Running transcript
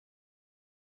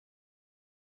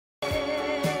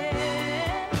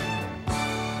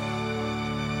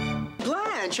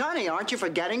Blanche, honey, aren't you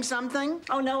forgetting something?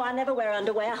 Oh, no, I never wear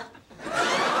underwear.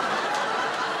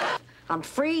 I'm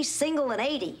free, single, and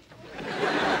 80.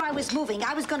 When I was moving,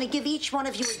 I was going to give each one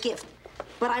of you a gift.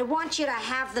 But I want you to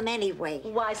have them anyway.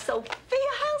 Why, Sophia,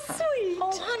 how sweet.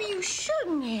 Oh, honey, you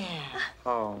shouldn't have.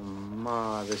 Oh,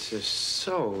 Ma, this is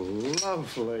so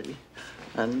lovely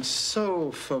and so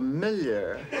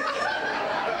familiar.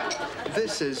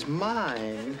 This is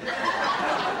mine.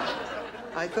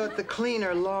 I thought the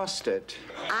cleaner lost it.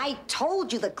 I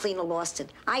told you the cleaner lost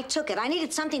it. I took it. I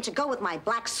needed something to go with my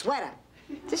black sweater.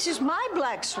 This is my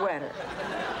black sweater.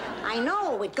 I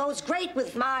know, it goes great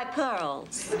with My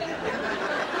pearls.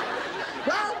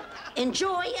 Well,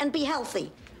 enjoy and be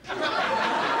healthy. I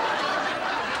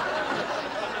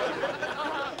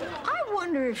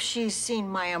wonder if she's seen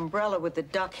my umbrella with the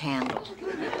duck handle.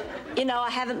 You know, I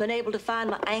haven't been able to find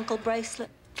my ankle bracelet.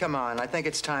 Come on, I think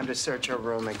it's time to search her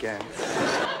room again.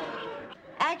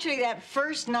 Actually, that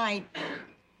first night,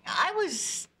 I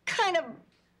was kind of,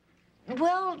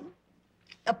 well,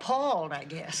 appalled, I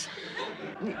guess.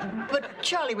 But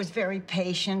Charlie was very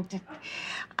patient.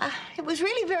 It was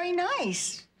really very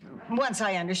nice. Once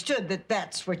I understood that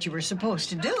that's what you were supposed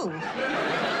to do.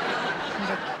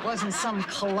 It wasn't some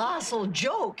colossal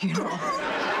joke, you know.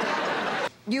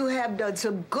 You have done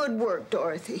some good work,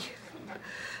 Dorothy.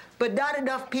 But not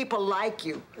enough people like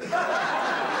you.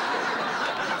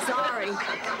 Sorry.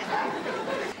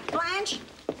 Blanche,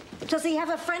 does he have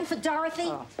a friend for Dorothy?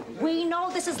 Oh. We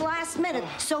know this is last minute,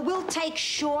 so we'll take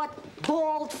short,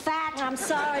 bald, fat. I'm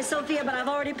sorry, Sophia, but I've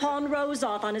already pawned Rose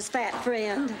off on his fat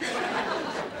friend.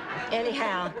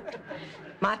 Anyhow,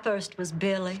 my first was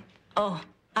Billy. Oh,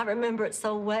 I remember it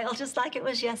so well, just like it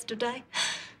was yesterday.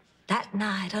 That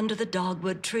night under the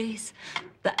dogwood trees,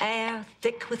 the air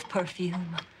thick with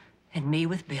perfume, and me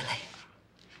with Billy.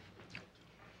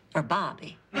 Or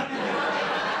Bobby.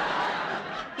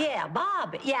 Yeah,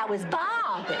 Bobby. Yeah, it was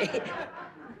Bobby.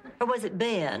 Or was it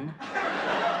Ben?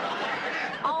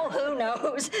 Oh, who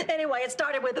knows? Anyway, it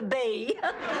started with a B.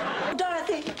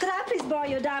 Dorothy, could I please borrow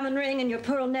your diamond ring and your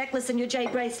pearl necklace and your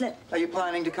jade bracelet? Are you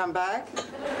planning to come back?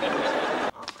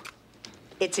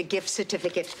 It's a gift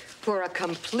certificate for a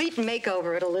complete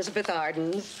makeover at Elizabeth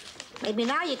Arden's. Maybe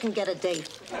now you can get a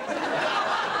date.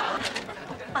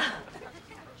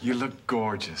 You look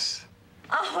gorgeous.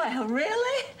 Oh, well,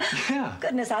 really? Yeah.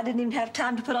 Goodness, I didn't even have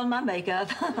time to put on my makeup.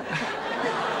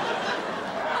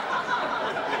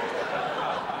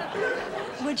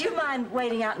 Would you mind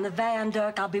waiting out in the van,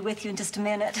 Dirk? I'll be with you in just a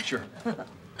minute. Sure.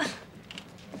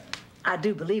 I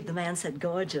do believe the man said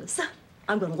gorgeous.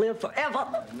 I'm going to live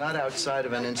forever. Not outside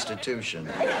of an institution.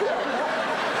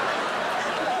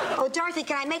 Oh, Dorothy,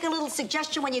 can I make a little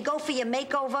suggestion when you go for your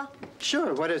makeover?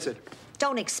 Sure, what is it?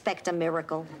 Don't expect a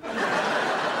miracle.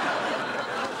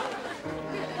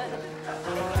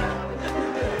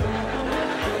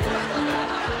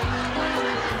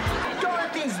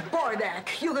 Dorothy's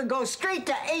Bordak. You can go straight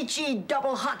to H-E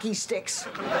double hockey sticks.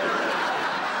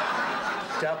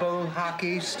 Double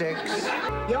hockey sticks?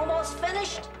 You almost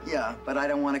finished? Yeah, but I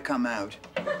don't want to come out.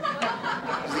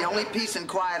 It's the only peace and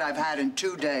quiet I've had in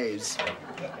 2 days.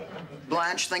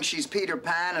 Blanche thinks she's Peter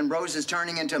Pan, and Rose is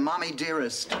turning into Mommy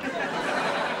Dearest.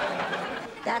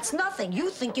 That's nothing. You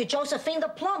think you're Josephine the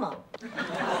plumber.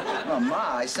 Oh,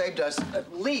 Ma, I saved us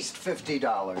at least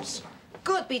 $50.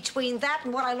 Good. Between that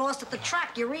and what I lost at the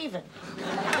track, you're even.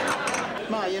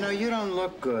 Ma, you know, you don't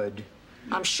look good.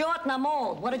 I'm short and I'm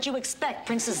old. What did you expect?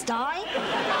 Princess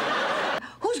Di?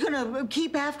 Who's gonna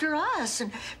keep after us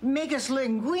and make us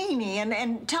linguini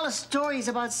and tell us stories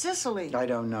about Sicily? I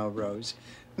don't know, Rose.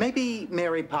 Maybe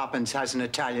Mary Poppins has an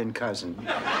Italian cousin.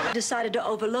 I decided to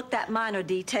overlook that minor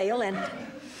detail and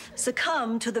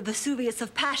succumb to the Vesuvius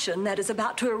of passion that is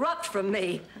about to erupt from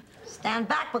me. Stand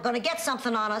back. We're going to get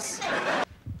something on us.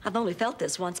 I've only felt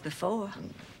this once before.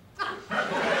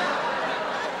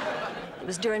 It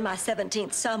was during my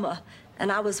 17th summer,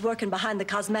 and I was working behind the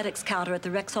cosmetics counter at the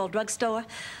Rexall drugstore.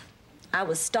 I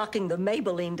was stocking the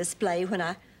Maybelline display when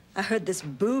I heard this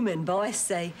booming voice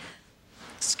say,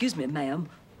 "Excuse me, ma'am,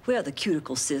 where are the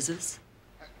cuticle scissors?"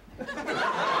 I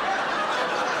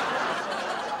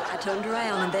turned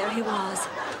around, and there he was,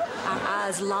 our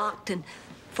eyes locked, and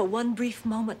for one brief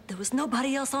moment, there was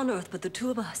nobody else on earth but the two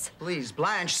of us. Please,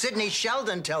 Blanche, Sidney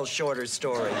Sheldon tells shorter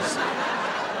stories.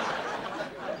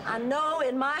 I know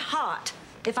in my heart,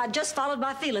 if I'd just followed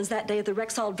my feelings that day at the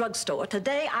Rexall drugstore,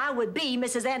 today I would be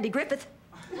Mrs. Andy Griffith.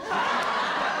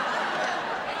 I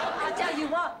tell you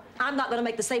what, I'm not going to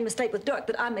make the same mistake with Dirk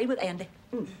that I made with Andy.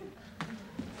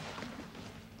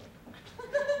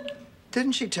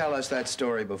 Didn't she tell us that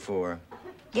story before?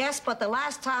 Yes, but the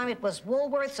last time it was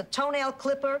Woolworth's, a toenail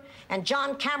clipper, and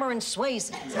John Cameron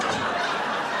Swayze.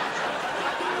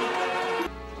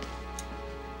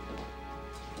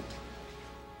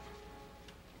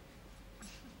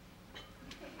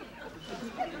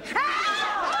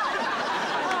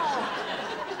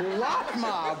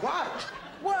 Lockma, what?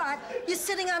 What? You're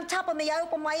sitting on top of me. I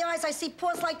open my eyes, I see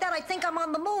paws like that. I think I'm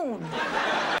on the moon.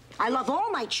 I love all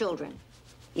my children.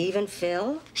 Even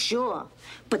Phil? Sure.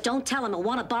 But don't tell him I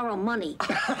want to borrow money.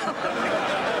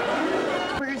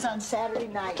 Burgers on Saturday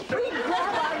night. We'd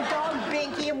grab our dog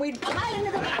Binky and we'd pile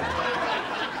into the...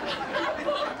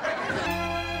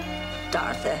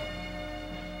 Dorothy,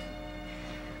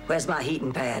 where's my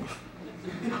heating pad?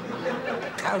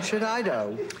 How should I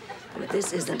know? If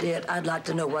this isn't it, I'd like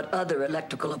to know what other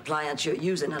electrical appliance you're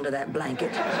using under that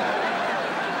blanket.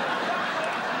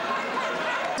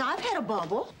 I've had a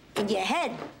bubble. In your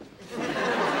head.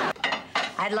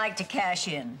 I'd like to cash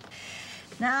in.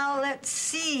 Now, let's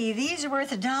see. These are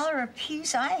worth $1 a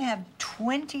piece. I have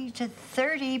 20 to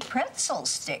 30 pretzel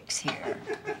sticks here.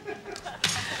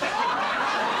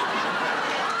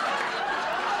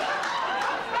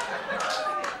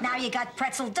 Now you got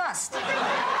pretzel dust.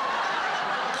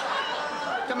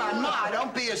 Come on, Ma,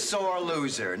 don't be a sore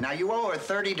loser. Now, you owe her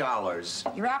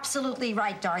 $30. You're absolutely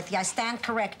right, Dorothy. I stand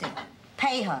corrected.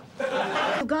 Pay her.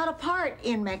 You got a part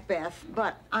in Macbeth,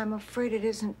 but I'm afraid it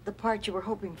isn't the part you were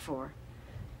hoping for.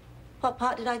 What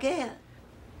part did I get?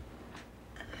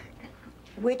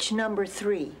 Which number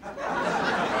 3?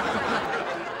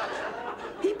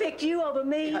 He picked you over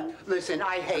me. Listen,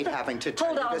 I hate having to tell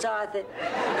Hold you on, this. Dorothy.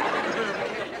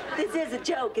 This is a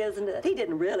joke, isn't it? He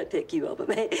didn't really pick you over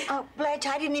me. Oh, Blanche,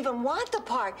 I didn't even want the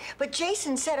part, but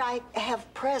Jason said I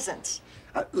have presents.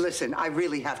 Listen, I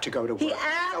really have to go to work. He So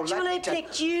let actually me tell-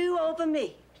 picked you over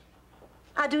me.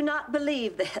 I do not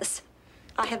believe this.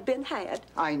 I have been had.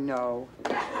 I know.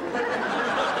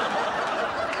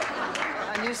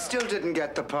 And you still didn't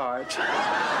get the part.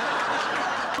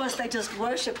 Of course, they just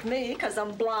worshiped me because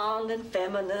I'm blonde and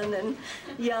feminine and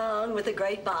young with a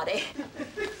great body.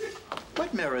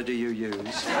 What mirror do you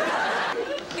use?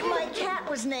 My cat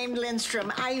was named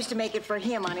Lindstrom. I used to make it for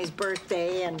him on his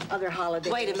birthday and other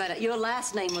holidays. Wait a minute. Your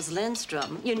last name was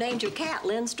Lindstrom. You named your cat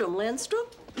Lindstrom.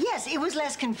 Yes, it was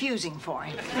less confusing for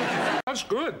him. That's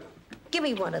good. Give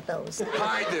me one of those.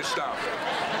 Hide this stuff.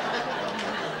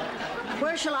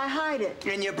 Where shall I hide it?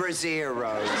 In your brassiere,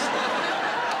 Rose.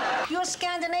 You're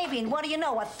Scandinavian. What do you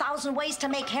know? 1,000 ways to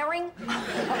make herring?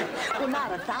 Well, not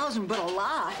 1,000, but a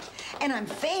lot. And I'm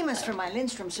famous for my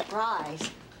Lindstrom surprise.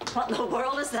 What in the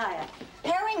world is that?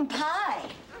 Herring pie.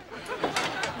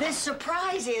 The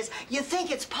surprise is you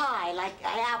think it's pie, like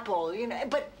an apple, you know,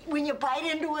 but when you bite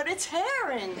into it, it's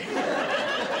herring.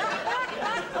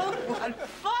 Oh, what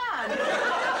fun.